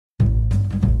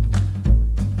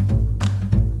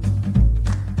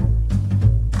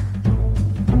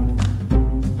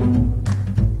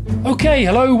Okay,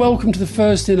 hello, welcome to the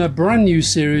first in a brand new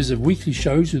series of weekly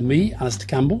shows with me, Alastair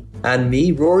Campbell. And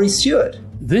me, Rory Stewart.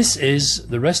 This is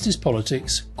The Rest is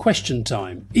Politics Question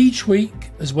Time. Each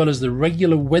week, as well as the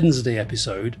regular Wednesday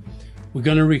episode, we're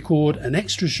going to record an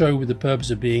extra show with the purpose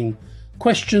of being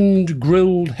questioned,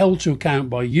 grilled, held to account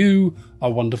by you, our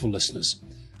wonderful listeners.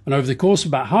 And over the course of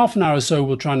about half an hour or so,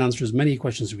 we'll try and answer as many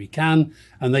questions as we can,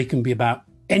 and they can be about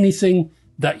anything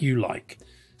that you like.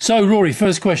 So, Rory,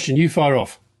 first question, you fire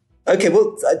off. Okay,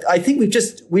 well, I think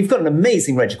we've got an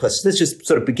amazing range of questions. Let's just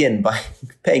sort of begin by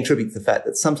paying tribute to the fact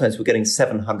that sometimes we're getting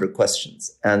 700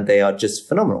 questions and they are just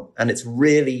phenomenal. And it's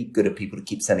really good of people to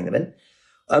keep sending them in.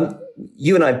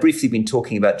 You and I have briefly been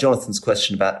talking about Jonathan's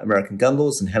question about American gun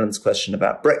laws and Helen's question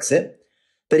about Brexit.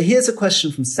 But here's a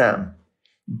question from Sam.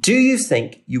 Do you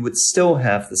think you would still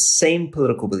have the same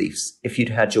political beliefs if you'd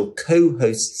had your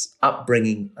co-host's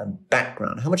upbringing and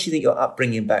background? How much do you think your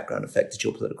upbringing and background affected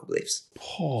your political beliefs?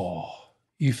 Oh,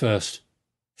 you first.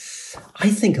 I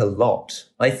think a lot.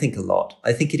 I think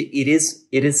it is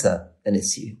an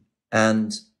issue.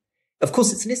 And of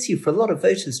course, it's an issue for a lot of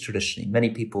voters traditionally. Many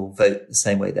people vote the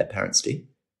same way their parents do.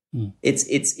 Mm.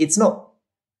 It's not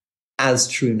as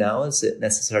true now as it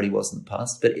necessarily was in the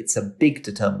past, but it's a big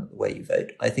determinant of the way you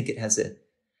vote. I think it has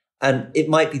and it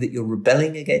might be that you're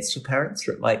rebelling against your parents,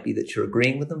 or it might be that you're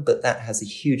agreeing with them, but that has a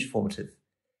huge formative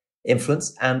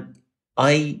influence. And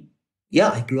I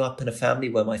grew up in a family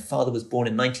where my father was born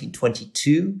in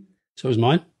 1922. So was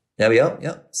mine. There we are.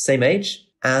 Yeah. Same age,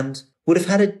 and would have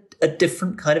had a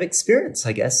different kind of experience,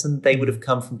 I guess. And they would have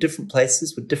come from different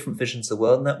places with different visions of the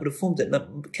world, and that would have formed it. In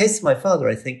the case of my father,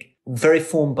 I think, very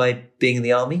formed by being in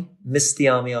the army, missed the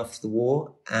army after the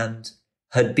war, and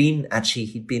he'd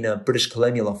been a British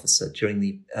colonial officer during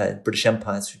the British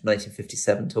Empire from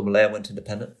 1957 till Malaya went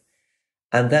independent.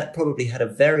 And that probably had a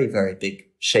very, very big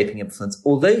shaping influence.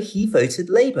 Although he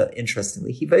voted Labour,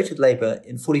 interestingly, he voted Labour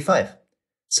in 45.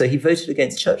 So he voted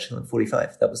against Churchill in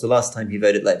 45. That was the last time he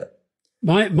voted Labour.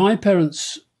 My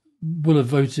parents will have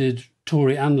voted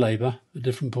Tory and Labour at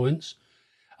different points.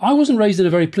 I wasn't raised in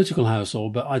a very political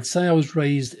household, but I'd say I was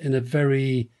raised in a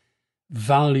very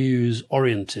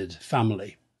values-oriented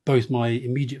family, both my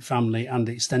immediate family and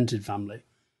the extended family,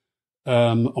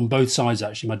 on both sides,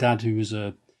 actually. My dad, who was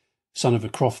a son of a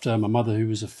crofter, my mother, who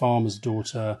was a farmer's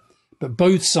daughter, but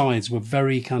both sides were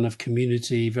very kind of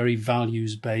community, very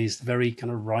values-based, very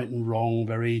kind of right and wrong,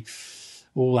 very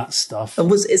all that stuff. And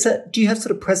do you have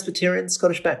sort of Presbyterian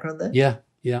Scottish background there? Yeah.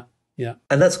 Yeah.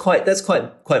 And that's quite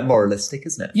moralistic,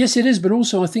 isn't it? Yes, it is. But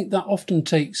also I think that often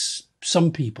takes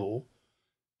some people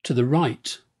to the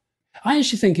right. I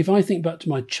actually think, if I think back to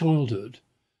my childhood,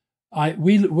 I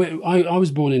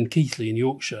was born in Keighley in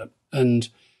Yorkshire, and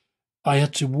I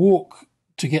had to walk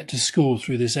to get to school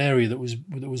through this area that was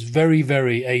very,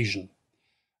 very Asian.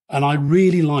 And I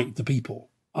really liked the people.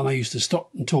 And I used to stop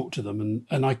and talk to them,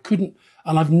 and I couldn't,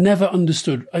 and I've never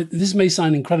understood, this may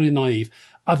sound incredibly naive,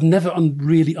 I've never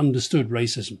really understood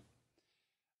racism.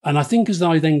 And I think as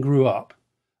I then grew up,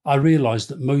 I realised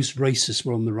that most racists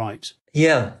were on the right.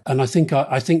 Yeah. And I think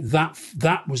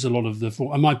that was a lot of the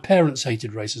fault. And my parents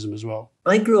hated racism as well.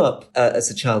 I grew up as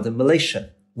a child in Malaysia,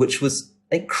 which was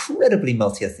an incredibly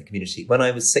multi-ethnic community when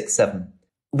I was 6, 7,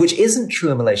 which isn't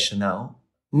true in Malaysia now.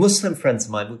 Muslim friends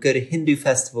of mine would go to Hindu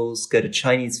festivals, go to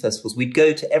Chinese festivals. We'd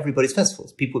go to everybody's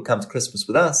festivals. People would come to Christmas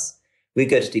with us. We'd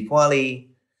go to Deepawali.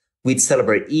 We'd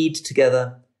celebrate Eid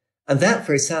together. And that,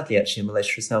 very sadly, actually, in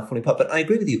Malaysia is now falling apart. But I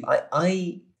agree with you.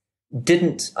 I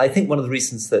think one of the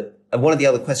reasons that, and one of the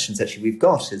other questions actually we've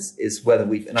got is whether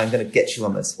and I'm going to get you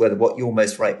on this, what your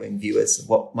most right-wing view is and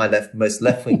what my most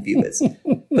left-wing view is.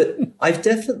 But I've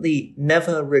definitely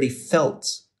never really felt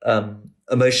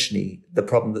emotionally the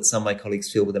problem that some of my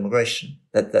colleagues feel with immigration.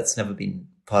 That's never been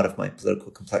part of my political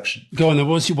complexion. Go on then.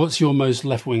 What's your most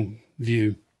left-wing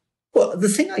view? Well, the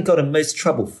thing I got in most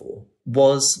trouble for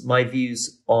was my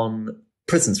views on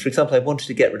prisons. For example, I wanted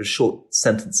to get rid of short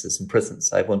sentences in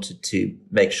prisons. I wanted to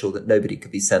make sure that nobody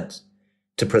could be sent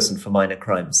to prison for minor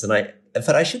crimes. And in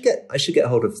fact, I should get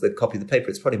hold of the copy of the paper.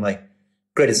 It's probably my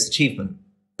greatest achievement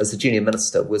as a junior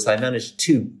minister was I managed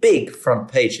 2 big front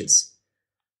pages.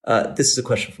 This is a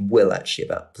question from Will, actually,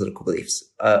 about political beliefs,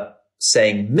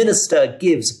 saying, "Minister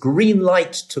gives green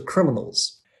light to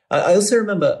criminals." I also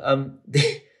remember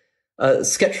a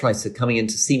sketch writer coming in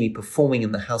to see me performing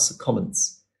in the House of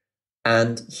Commons.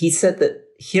 And he said that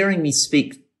hearing me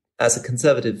speak as a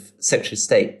Conservative Secretary of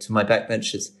State to my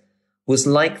backbenchers was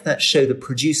like that show, The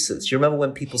Producers. You remember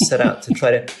when people set out to try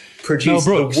to produce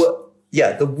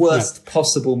the worst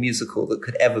possible musical that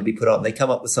could ever be put on? They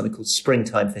come up with something called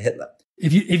Springtime for Hitler.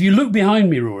 If you look behind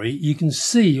me, Rory, you can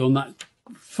see on that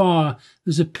far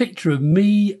there's a picture of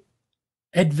me,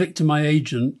 Ed Victor, my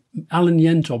agent, Alan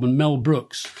Yentob and Mel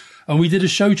Brooks. And we did a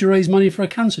show to raise money for a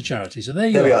cancer charity. So there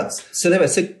you we are. are.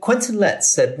 So Quentin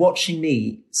Letts said, watching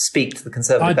me speak to the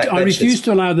Conservative backbenchers. I refuse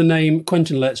to allow the name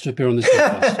Quentin Letts to appear on this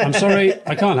podcast. I'm sorry,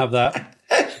 I can't have that.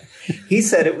 He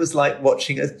said it was like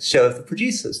watching a show of the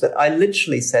producers, that I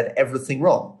literally said everything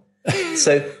wrong.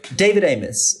 So David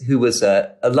Amos, who was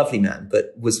a lovely man,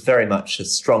 but was very much a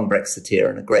strong Brexiteer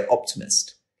and a great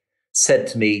optimist, said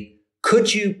to me,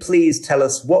 could you please tell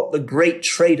us what the great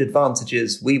trade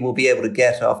advantages we will be able to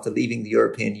get after leaving the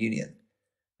European Union?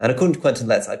 And according to Quentin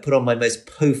Letts, I put on my most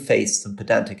po-faced and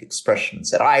pedantic expression and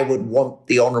said, I would want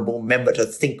the honourable member to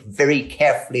think very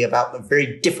carefully about the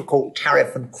very difficult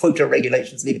tariff and quota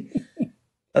regulations leaving.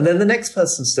 And then the next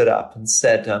person stood up and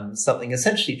said something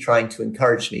essentially trying to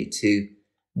encourage me to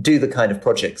do the kind of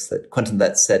projects that Quentin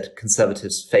Letts said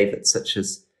Conservatives favoured, such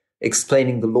as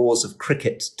explaining the laws of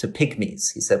cricket to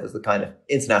pygmies, he said was the kind of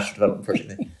international development project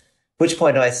thing. At which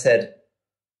point I said,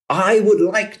 I would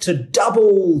like to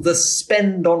double the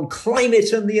spend on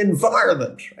climate and the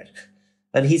environment, right?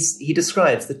 And he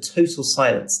describes the total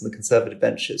silence in the Conservative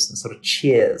benches and sort of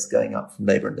cheers going up from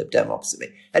Labour and Lib Dem opposite me.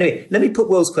 Anyway, let me put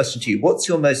Will's question to you. What's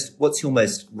your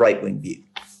most right-wing view?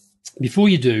 Before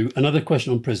you do, another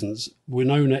question on prisons.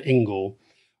 Winona Ingle,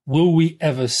 will we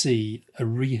ever see a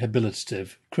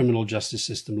rehabilitative criminal justice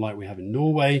system like we have in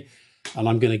Norway? And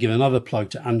I'm going to give another plug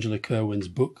to Angela Kerwin's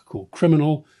book called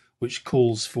Criminal, which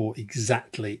calls for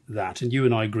exactly that. And you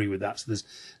and I agree with that, so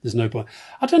there's no point.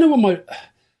 I don't know what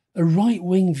a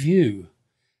right-wing view.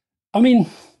 I mean,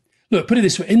 look, put it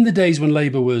this way. In the days when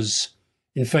Labour was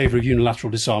in favour of unilateral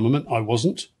disarmament, I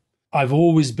wasn't. I've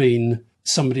always been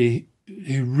somebody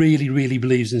who really, really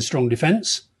believes in strong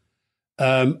defence.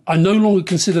 I no longer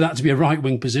consider that to be a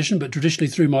right-wing position, but traditionally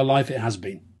through my life it has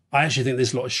been. I actually think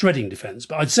there's a lot of shredding defence,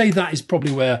 but I'd say that is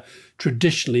probably where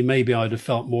traditionally maybe I'd have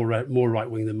felt more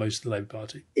right-wing than most of the Labour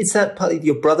Party. Is that partly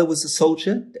your brother was a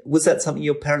soldier? Was that something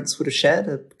your parents would have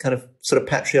shared, kind of sort of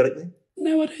patriotically?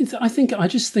 No, I don't. I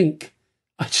just think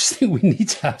we need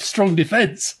to have strong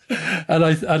defence, and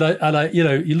I, you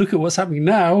know, you look at what's happening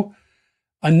now.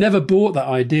 I never bought that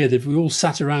idea that if we all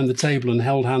sat around the table and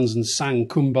held hands and sang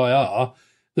Kumbaya,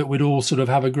 that we'd all sort of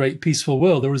have a great peaceful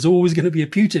world. There was always going to be a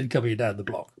Putin coming down the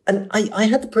block. And I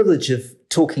had the privilege of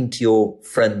talking to your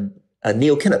friend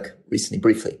Neil Kinnock recently,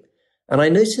 briefly. And I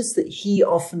noticed that he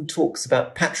often talks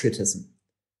about patriotism,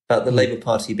 about the Labour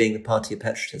Party being the party of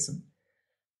patriotism.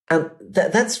 And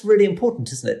that's really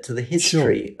important, isn't it, to the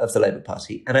history of the Labour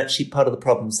Party, and actually part of the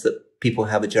problems that people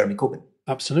have with Jeremy Corbyn.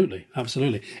 Absolutely,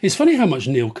 absolutely. It's funny how much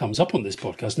Neil comes up on this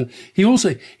podcast, and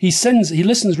he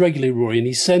listens regularly, Rory, and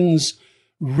he sends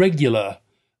regular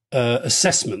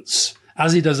assessments,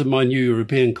 as he does of my New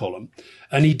European column.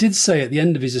 And he did say at the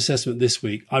end of his assessment this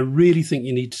week, I really think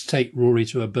you need to take Rory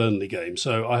to a Burnley game.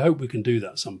 So I hope we can do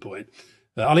that at some point.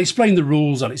 I'll explain the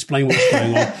rules. I'll explain what's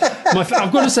going on.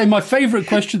 I've got to say, my favourite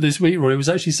question this week, Rory, was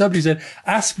actually somebody said,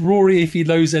 ask Rory if he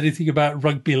knows anything about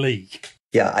rugby league.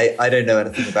 Yeah, I don't know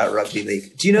anything about rugby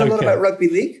league. Do you know a lot about rugby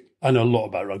league? I know a lot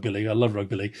about rugby league. I love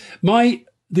rugby league.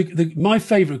 My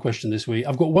favourite question this week,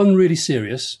 I've got one really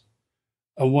serious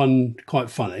and one quite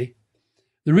funny.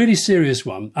 The really serious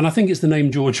one, and I think it's the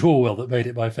name George Orwell that made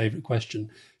it my favourite question.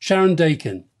 Sharon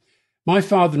Dakin. My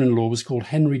father-in-law was called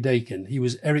Henry Dakin. He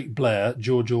was Eric Blair,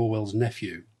 George Orwell's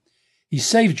nephew. He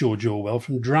saved George Orwell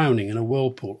from drowning in a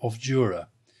whirlpool off Jura.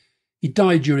 He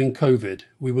died during COVID.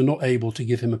 We were not able to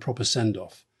give him a proper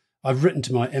send-off. I've written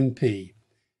to my MP.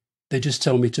 They just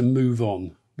tell me to move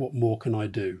on. What more can I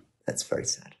do? That's very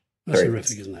sad. That's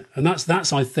horrific, isn't it? And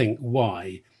that's I think,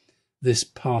 why this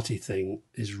party thing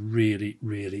is really,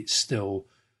 really still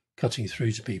cutting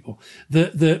through to people.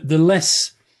 The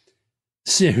less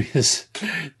serious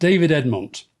David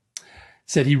Edmont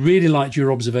said he really liked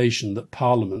your observation that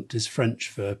Parliament is French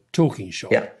for talking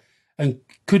shop. Yeah. And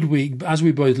could we, as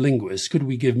we're both linguists, could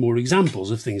we give more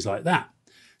examples of things like that?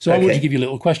 So I want to give you a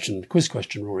little quiz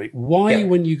question, Rory. Why,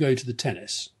 when you go to the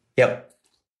tennis,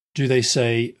 do they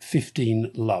say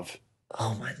 15 love?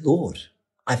 Oh, my Lord.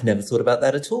 I've never thought about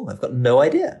that at all. I've got no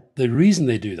idea. The reason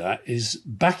they do that is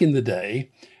back in the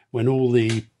day when all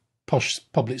the posh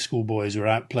public school boys were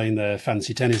out playing their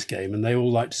fancy tennis game and they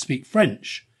all liked to speak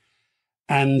French.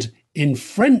 And in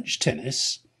French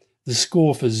tennis, the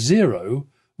score for 0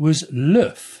 was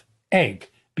l'œuf, egg,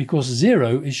 because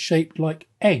 0 is shaped like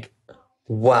egg.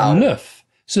 Wow. L'œuf.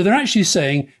 So they're actually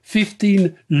saying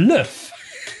 15 l'œuf.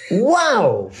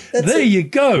 Wow. There you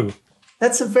go.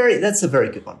 That's a very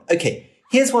good one. Okay,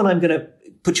 here's one I'm going to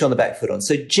put you on the back foot on.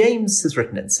 So James has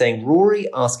written in saying, Rory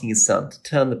asking his son to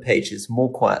turn the pages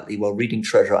more quietly while reading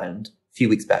Treasure Island, few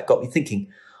weeks back got me thinking,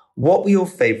 what were your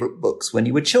favourite books when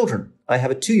you were children? I have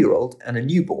a 2-year-old and a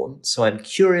newborn, so I'm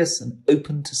curious and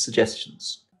open to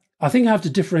suggestions. I think I have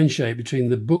to differentiate between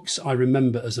the books I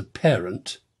remember as a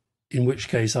parent, in which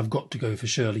case I've got to go for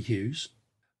Shirley Hughes,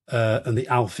 and the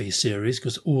Alfie series,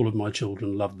 because all of my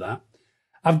children loved that.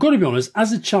 I've got to be honest,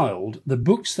 as a child, the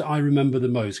books that I remember the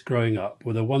most growing up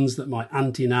were the ones that my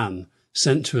Auntie Nan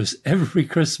sent to us every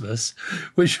Christmas,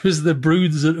 which was the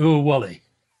Broods at Ur Wally.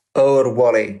 Ur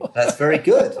Wally, that's very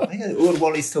good. I think Ur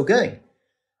Wally's still going.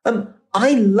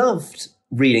 I loved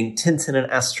reading Tintin and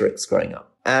Asterix growing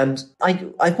up. And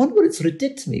I wonder what it sort of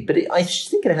did to me, but I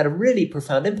think it had a really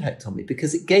profound impact on me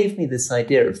because it gave me this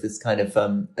idea of this kind of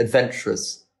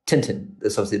adventurous Tintin,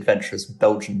 this obviously adventurous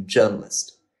Belgian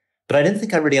journalist. But I don't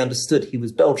think I really understood he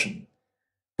was Belgian,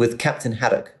 with Captain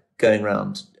Haddock going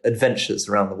around adventures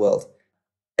around the world.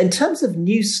 In terms of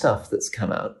new stuff that's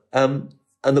come out and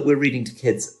that we're reading to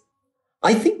kids,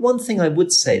 I think one thing I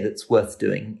would say that's worth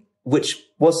doing, which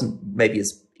wasn't maybe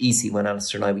as easy when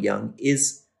Alastair and I were young,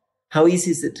 is how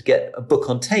easy is it to get a book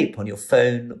on tape on your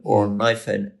phone or on an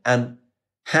iPhone and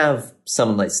have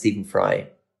someone like Stephen Fry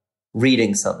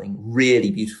reading something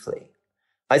really beautifully.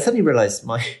 I suddenly realized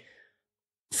my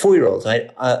 4-year-old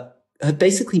had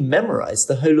basically memorized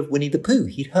the whole of Winnie the Pooh.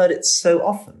 He'd heard it so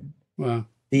often that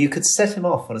you could set him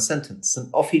off on a sentence and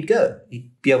off he'd go.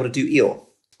 He'd be able to do Eeyore.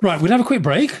 Right, we'll have a quick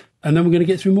break and then we're going to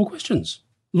get through more questions.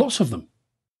 Lots of them.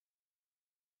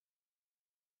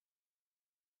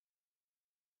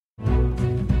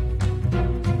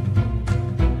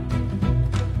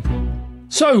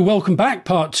 So, welcome back,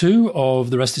 part 2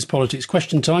 of The Rest is Politics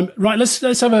question time. Right, let's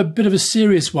have a bit of a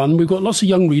serious one. We've got lots of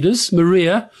young readers.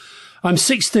 Maria, I'm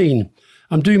 16.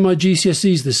 I'm doing my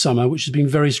GCSEs this summer, which has been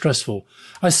very stressful.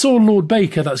 I saw Lord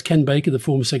Baker, that's Ken Baker, the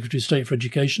former Secretary of State for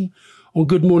Education, on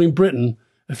Good Morning Britain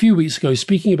a few weeks ago,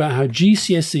 speaking about how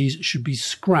GCSEs should be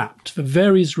scrapped for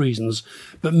various reasons,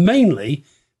 but mainly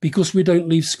because we don't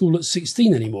leave school at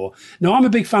 16 anymore. Now, I'm a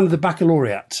big fan of the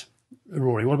baccalaureate.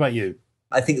 Rory, what about you?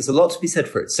 I think there's a lot to be said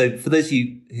for it. So for those of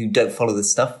you who don't follow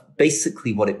this stuff,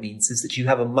 basically what it means is that you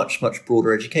have a much, much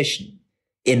broader education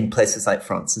in places like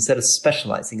France, instead of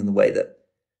specializing in the way that,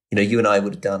 you and I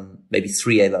would have done maybe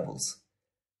 3 A levels.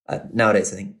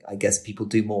 Nowadays, I guess people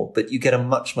do more, but you get a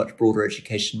much, much broader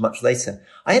education much later.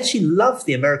 I actually love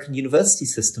the American university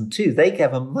system too. They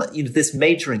have this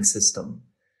majoring system,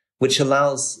 which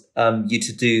allows you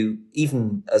to do,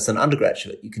 even as an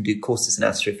undergraduate, you can do courses in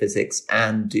astrophysics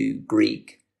and do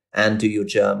Greek and do your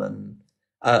German.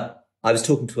 I was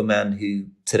talking to a man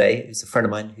who's a friend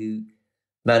of mine, who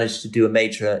managed to do a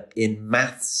major in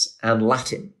maths and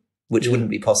Latin, which wouldn't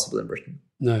be possible in Britain.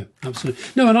 No, absolutely.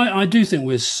 No, and I do think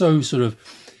we're so sort of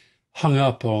hung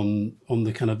up on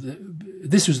the kind of,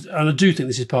 and I do think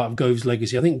this is part of Gove's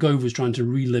legacy. I think Gove was trying to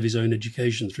relive his own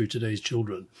education through today's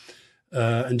children.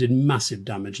 And did massive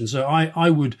damage. And so I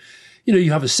would,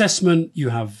 you have assessment, you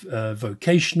have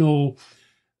vocational,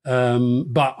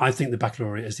 but I think the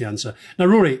baccalaureate is the answer. Now,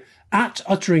 Rory, at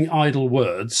uttering idle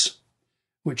words,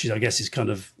 which is, I guess, is kind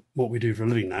of what we do for a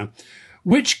living now,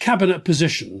 which cabinet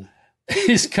position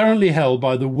is currently held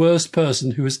by the worst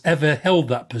person who has ever held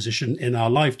that position in our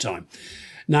lifetime?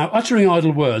 Now, uttering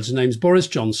idle words names Boris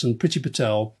Johnson, Priti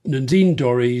Patel, Nadine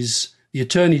Dorries, the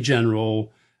Attorney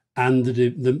General, and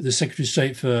the Secretary of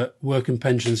State for Work and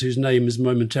Pensions, whose name is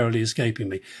momentarily escaping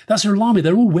me. That's alarming.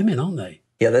 They're all women, aren't they?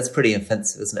 Yeah, that's pretty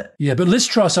offensive, isn't it? Yeah, but Liz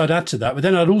Truss I'd add to that. But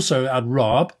then I'd also add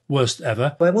Raab, worst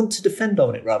ever. Well, I want to defend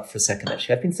Dominic Raab for a second,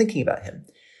 actually. I've been thinking about him.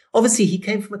 Obviously, he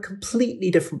came from a completely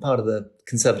different part of the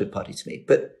Conservative Party to me.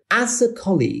 But as a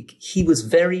colleague, he was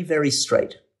very, very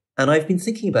straight. And I've been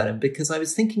thinking about him because I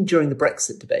was thinking during the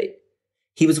Brexit debate,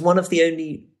 he was one of the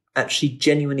only actually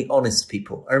genuinely honest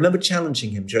people. I remember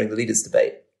challenging him during the leaders'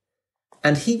 debate.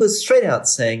 And he was straight out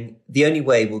saying the only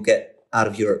way we'll get out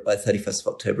of Europe by 31st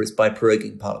of October is by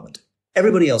proroguing Parliament.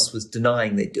 Everybody else was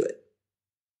denying they'd do it,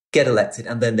 get elected,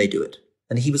 and then they do it.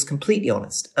 And he was completely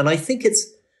honest. And I think it's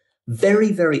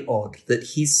very, very odd that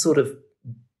he's sort of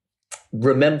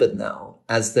remembered now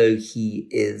as though he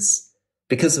is,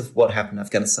 because of what happened in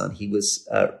Afghanistan, he was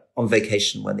on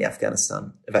vacation when the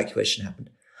Afghanistan evacuation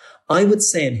happened. I would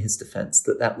say in his defense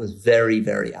that was very,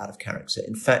 very out of character.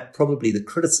 In fact, probably the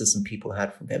criticism people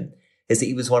had from him is that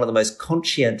he was one of the most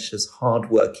conscientious,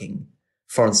 hardworking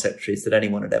foreign secretaries that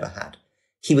anyone had ever had.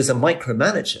 He was a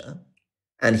micromanager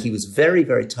and he was very,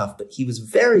 very tough, but he was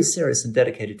very serious and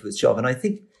dedicated to his job. And I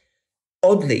think,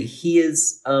 oddly, he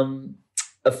is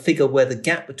a figure where the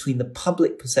gap between the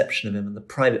public perception of him and the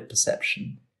private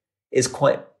perception is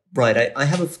quite Right. I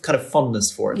have a kind of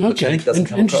fondness for it, which I Okay, think doesn't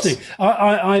come interesting.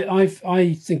 across.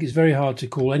 I think it's very hard to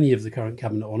call any of the current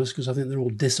cabinet honest, because I think they're all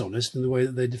dishonest in the way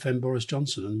that they defend Boris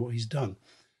Johnson and what he's done.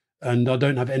 And I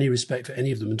don't have any respect for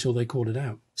any of them until they call it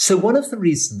out. So one of the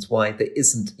reasons why there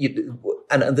isn't,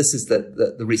 and this is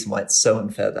the reason why it's so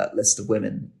unfair, that list of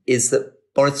women, is that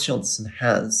Boris Johnson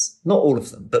has, not all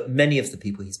of them, but many of the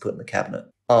people he's put in the cabinet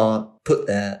are put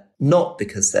there not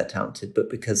because they're talented, but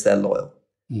because they're loyal.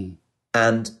 Mm.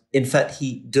 And in fact,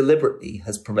 he deliberately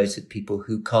has promoted people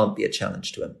who can't be a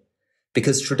challenge to him.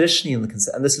 Because traditionally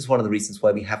and this is one of the reasons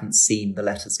why we haven't seen the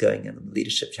letters going in and the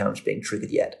leadership challenge being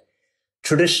triggered yet.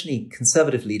 Traditionally,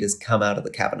 Conservative leaders come out of the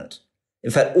cabinet.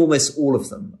 In fact, almost all of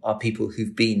them are people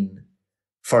who've been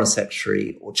Foreign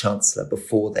Secretary or Chancellor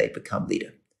before they become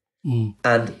leader. Mm.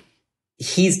 And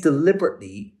he's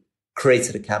deliberately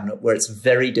created a cabinet where it's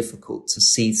very difficult to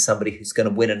see somebody who's going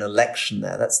to win an election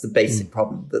there. That's the basic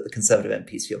problem that the Conservative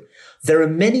MPs feel. There are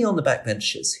many on the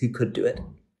backbenches who could do it.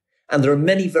 And there are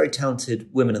many very talented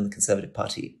women in the Conservative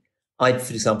Party. I'd,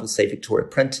 for example, say Victoria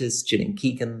Prentice, Gillian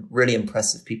Keegan, really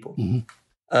impressive people.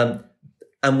 Mm-hmm.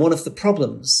 And one of the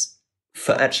problems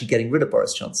for actually getting rid of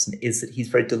Boris Johnson is that he's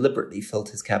very deliberately filled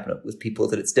his cabinet with people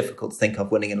that it's difficult to think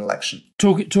of winning an election.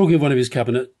 Talking of one of his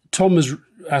cabinet, Tom has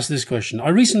asked this question. I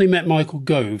recently met Michael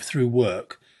Gove through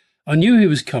work. I knew he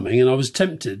was coming and I was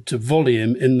tempted to volley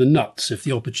him in the nuts if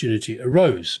the opportunity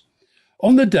arose.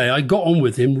 On the day, I got on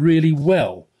with him really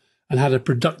well and had a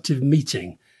productive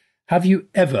meeting. Have you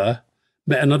ever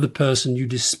met another person you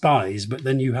despise, but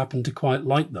then you happen to quite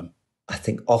like them? I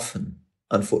think often,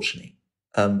 unfortunately.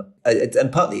 And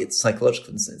partly it's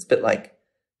psychological. It's a bit like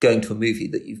going to a movie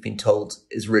that you've been told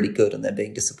is really good and then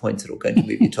being disappointed, or going to a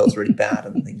movie you're told is really bad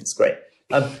and think it's great.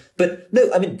 But no,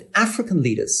 I mean, African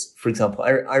leaders, for example,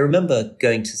 I remember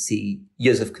going to see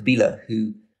Joseph Kabila,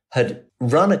 who had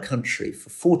run a country for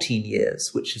 14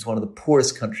 years, which is one of the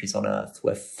poorest countries on earth,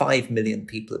 where 5 million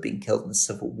people are being killed in the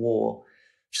civil war,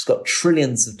 which has got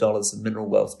trillions of dollars of mineral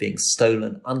wealth being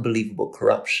stolen, unbelievable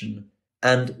corruption,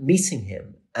 and meeting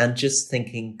him and just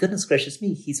thinking, goodness gracious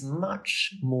me, he's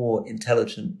much more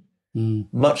intelligent,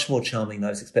 much more charming than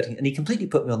I was expecting. And he completely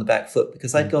put me on the back foot,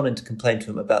 because I'd gone in to complain to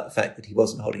him about the fact that he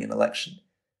wasn't holding an election.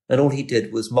 And all he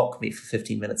did was mock me for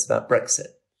 15 minutes about Brexit.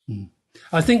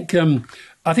 I think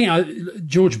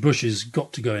George Bush has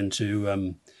got to go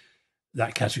into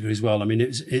that category as well. I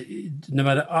mean,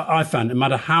 I found no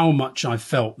matter how much I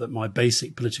felt that my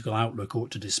basic political outlook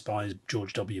ought to despise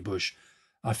George W. Bush,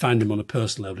 I found him on a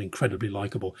personal level incredibly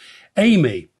likable.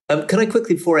 Amy. Can I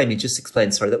quickly, before Amy, just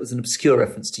explain, sorry, that was an obscure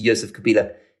reference to Joseph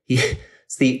Kabila. He's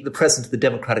the president of the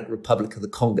Democratic Republic of the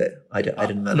Congo. I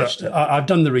didn't manage to. I've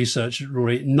done the research,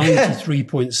 Rory.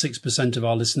 93.6% of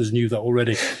our listeners knew that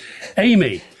already.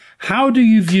 Amy, how do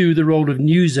you view the role of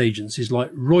news agencies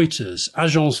like Reuters,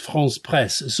 Agence France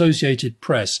Presse, Associated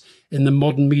Press in the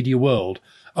modern media world?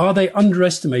 Are they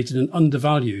underestimated and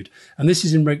undervalued? And this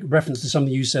is in reference to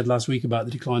something you said last week about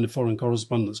the decline of foreign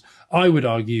correspondence. I would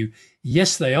argue,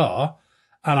 yes, they are.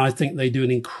 And I think they do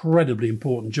an incredibly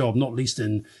important job, not least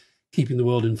in keeping the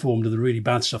world informed of the really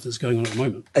bad stuff that's going on at the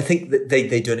moment. I think that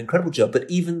they do an incredible job.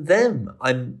 But even them,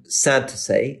 I'm sad to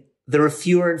say, there are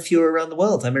fewer and fewer around the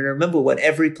world. I mean, I remember when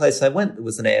every place I went, there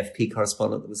was an AFP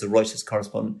correspondent, there was a Reuters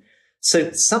correspondent.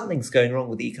 So something's going wrong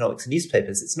with the economics of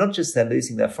newspapers. It's not just they're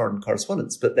losing their foreign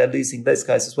correspondents, but they're losing those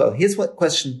guys as well. Here's one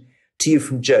question to you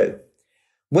from Joe.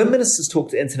 When ministers talk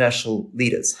to international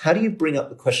leaders, how do you bring up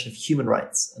the question of human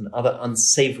rights and other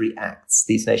unsavory acts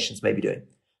these nations may be doing?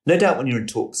 No doubt when you're in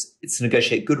talks, it's to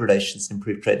negotiate good relations and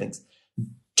improve trade links.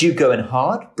 Do you go in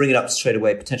hard, bring it up straight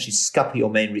away, potentially scupper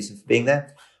your main reason for being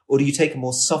there? Or do you take a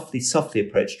more softly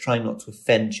approach, trying not to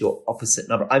offend your opposite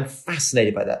number? I'm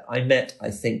fascinated by that. I met, I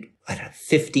think,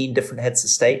 15 different heads of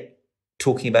state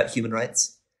talking about human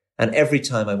rights. And every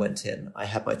time I went in, I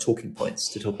had my talking points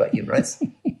to talk about human rights.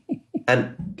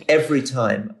 And every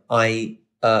time I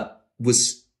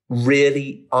was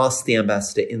really asked the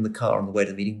ambassador in the car on the way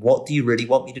to the meeting, what do you really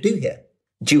want me to do here?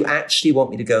 Do you actually want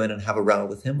me to go in and have a row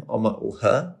with him or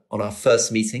her on our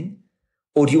first meeting?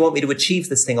 Or do you want me to achieve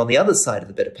this thing on the other side of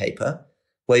the bit of paper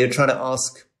where you're trying to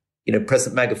ask,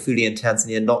 President Magufuli in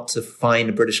Tanzania not to fine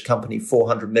a British company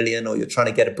 400 million, or you're trying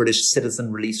to get a British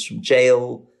citizen released from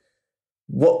jail?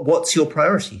 What's your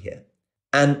priority here?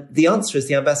 And the answer is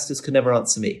the ambassadors could never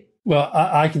answer me. Well,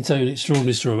 I can tell you an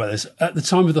extraordinary story about this. At the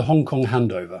time of the Hong Kong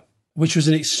handover, which was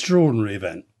an extraordinary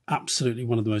event, absolutely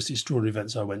one of the most extraordinary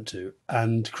events I went to,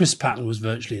 and Chris Patten was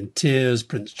virtually in tears,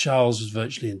 Prince Charles was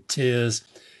virtually in tears.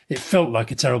 It felt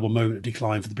like a terrible moment of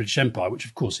decline for the British Empire, which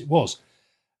of course it was.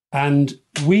 And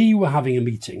we were having a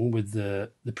meeting with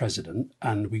the president,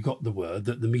 and we got the word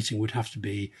that the meeting would have to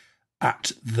be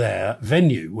at their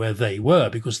venue where they were,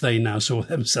 because they now saw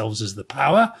themselves as the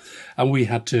power, and we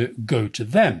had to go to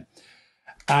them.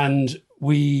 And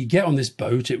we get on this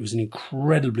boat. It was an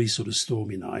incredibly sort of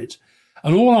stormy night.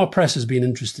 And all our press has been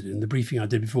interested in the briefing I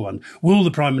did before. And will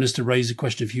the Prime Minister raise the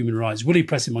question of human rights? Will he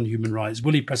press him on human rights?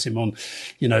 Will he press him on,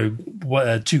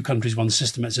 two countries, one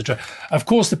system, etc.? Of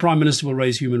course, the Prime Minister will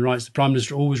raise human rights. The Prime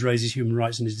Minister always raises human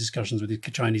rights in his discussions with his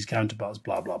Chinese counterparts,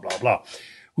 blah, blah, blah, blah.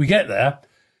 We get there,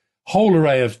 whole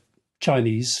array of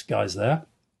Chinese guys there.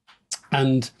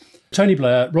 And Tony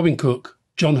Blair, Robin Cook,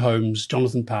 John Holmes,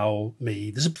 Jonathan Powell,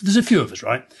 me. There's a few of us,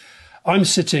 right? I'm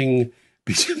sitting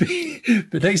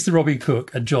but next to Robbie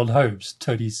Cook and John Holmes,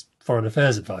 Tony's foreign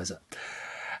affairs advisor.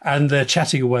 And they're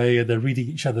chatting away and they're reading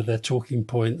each other their talking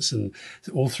points, and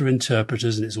all through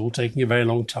interpreters, and it's all taking a very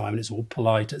long time and it's all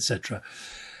polite, etc.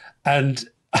 And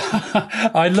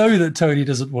I know that Tony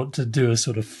doesn't want to do a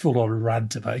sort of full-on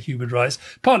rant about human rights,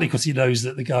 partly because he knows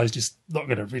that the guy's just not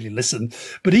going to really listen.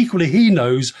 But equally, he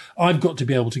knows I've got to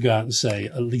be able to go out and say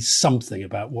at least something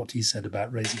about what he said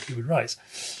about raising human rights.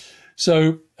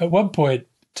 So at one point,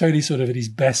 Tony, sort of in his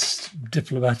best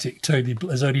diplomatic Tony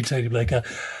Blaker,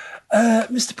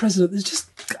 Mr. President,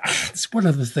 there's one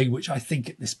other thing which I think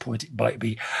at this point it might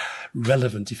be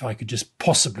relevant if I could just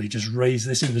possibly just raise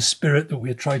this in the spirit that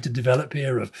we're trying to develop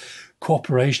here of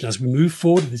cooperation as we move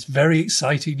forward in this very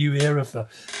exciting new era for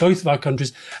both of our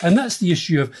countries. And that's the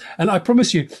issue of, and I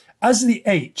promise you, as the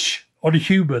H on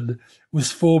human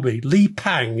was forming, Li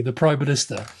Pang, the Prime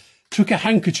Minister, took a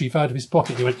handkerchief out of his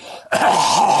pocket. He went,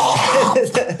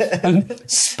 and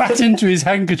spat into his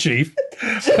handkerchief,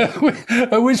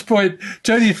 at which point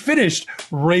Tony had finished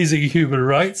raising human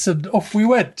rights and off we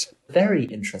went. Very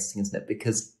interesting, isn't it?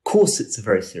 Because, of course, it's a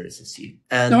very serious issue.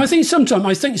 And no, I think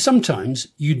sometimes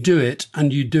you do it,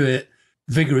 and you do it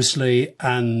vigorously,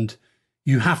 and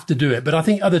you have to do it. But I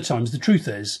think other times the truth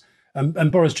is,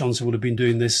 and Boris Johnson would have been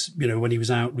doing this, when he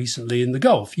was out recently in the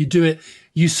Gulf. You do it,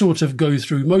 you sort of go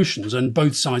through motions, and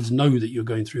both sides know that you're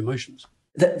going through motions.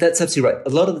 That's absolutely right. A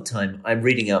lot of the time, I'm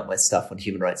reading out my stuff on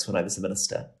human rights when I was a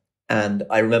minister. And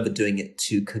I remember doing it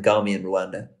to Kagame in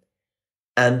Rwanda.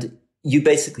 And you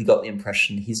basically got the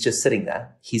impression he's just sitting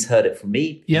there. He's heard it from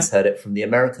me. He's heard it from the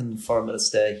American foreign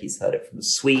minister. He's heard it from the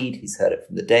Swede. He's heard it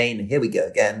from the Dane. And here we go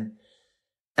again.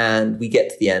 And we get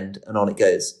to the end and on it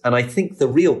goes. And I think the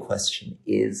real question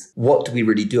is, what do we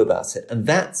really do about it? And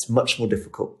that's much more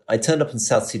difficult. I turned up in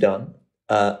South Sudan,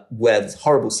 where there's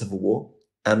horrible civil war.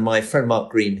 And my friend Mark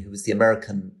Green, who was the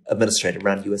American administrator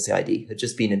around USAID, had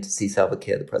just been in to see Salva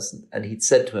Kiir, the president. And he'd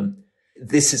said to him,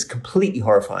 this is completely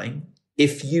horrifying.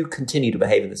 If you continue to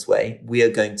behave in this way, we are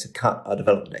going to cut our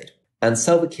development aid. And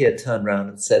Salva Kiir turned around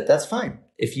and said, that's fine.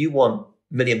 If you want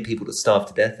a million people to starve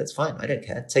to death, that's fine. I don't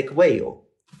care. Take away your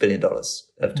 $1 billion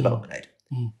of development aid.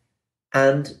 Mm.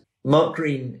 And Mark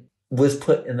Green was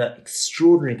put in that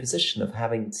extraordinary position of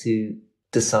having to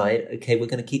decide, okay, we're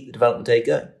going to keep the development aid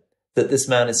going. That this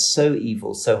man is so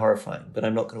evil, so horrifying, but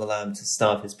I'm not going to allow him to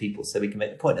starve his people so we can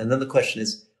make the point. And then the question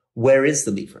is, where is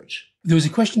the leverage? There was a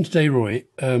question today, Roy,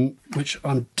 which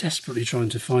I'm desperately trying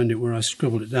to find it where I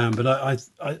scribbled it down, but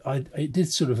I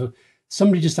did sort of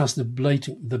somebody just asked the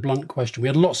blunt question. We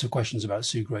had lots of questions about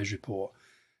Sue Gray's report,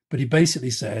 but he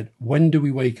basically said, when do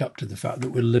we wake up to the fact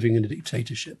that we're living in a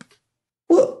dictatorship?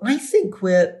 Well, I think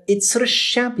it's sort of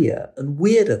shabbier and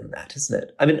weirder than that, isn't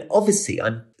it? I mean, obviously,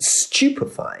 I'm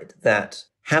stupefied that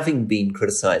having been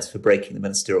criticised for breaking the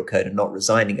ministerial code and not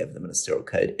resigning over the ministerial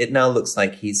code, it now looks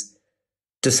like he's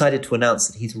decided to announce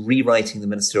that he's rewriting the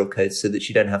ministerial code so that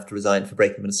you don't have to resign for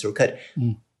breaking the ministerial code.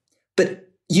 Mm.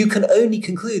 But you can only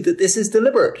conclude that this is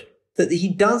deliberate, that he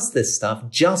does this stuff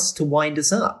just to wind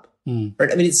us up. Mm. Right?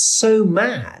 I mean, it's so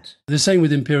mad. The same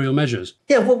with imperial measures.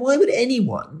 Yeah, well, why would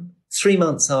anyone, 3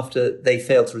 months after they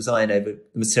failed to resign over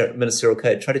the ministerial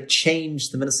code, try to change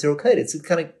the ministerial code? It's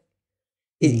kind of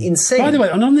insane. By the way,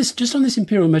 and on this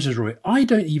imperial measures, Roy, I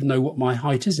don't even know what my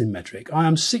height is in metric. I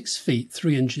am 6 feet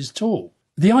 3 inches tall.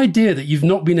 The idea that you've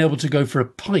not been able to go for a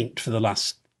pint for the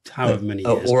last however many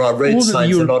years, or our road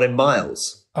signs are not in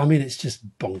miles. I mean, it's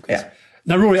just bonkers. Yeah.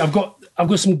 Now, Rory, I've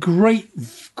got some great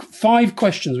 5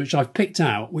 questions which I've picked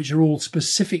out, which are all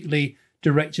specifically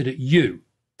directed at you.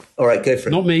 All right, go for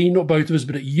it. Not me, not both of us,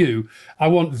 but at you. I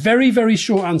want very, very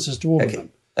short answers to all of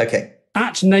them. Okay.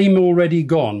 At name already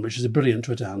gone, which is a brilliant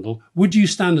Twitter handle, would you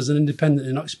stand as an independent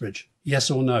in Uxbridge?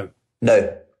 Yes or no?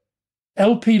 No.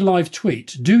 LP live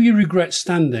tweet. Do you regret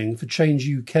standing for Change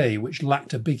UK, which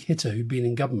lacked a big hitter who'd been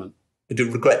in government? I do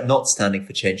regret not standing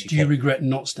for Change UK. Do you regret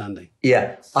not standing?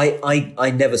 Yeah,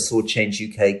 I never saw Change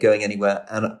UK going anywhere,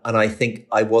 and I think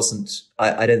I wasn't.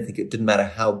 I don't think it didn't matter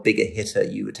how big a hitter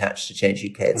you attached to Change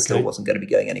UK, it still wasn't going to be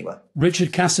going anywhere.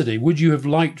 Richard Cassidy, would you have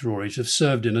liked, Rory, to have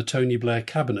served in a Tony Blair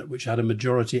cabinet which had a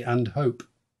majority and hope?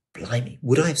 Blimey,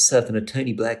 would I have served in a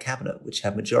Tony Blair cabinet which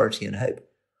had majority and hope?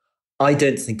 I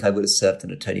don't think I would have served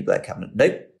in a Tony Blair cabinet.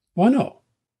 Nope. Why not?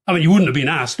 I mean, you wouldn't have been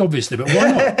asked, obviously, but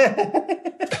why not?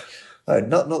 Oh,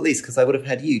 not least because I would have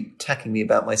had you tacking me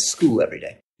about my school every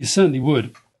day. You certainly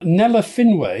would. Nella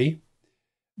Finway,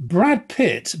 Brad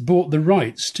Pitt bought the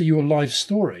rights to your life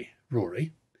story,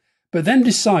 Rory, but then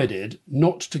decided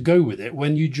not to go with it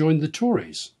when you joined the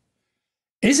Tories.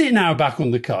 Is it now back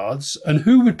on the cards? And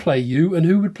who would play you and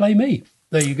who would play me?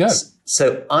 There you go.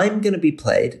 So I'm going to be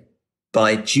played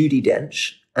by Judi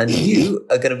Dench, and you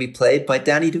are going to be played by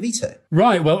Danny DeVito.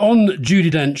 Right. Well, on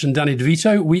Judi Dench and Danny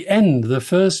DeVito, we end the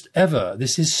first ever,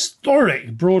 this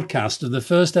historic broadcast of the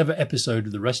first ever episode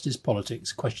of The Rest is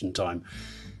Politics Question Time.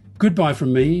 Goodbye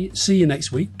from me. See you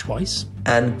next week twice.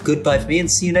 And goodbye from me,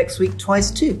 and see you next week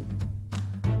twice too.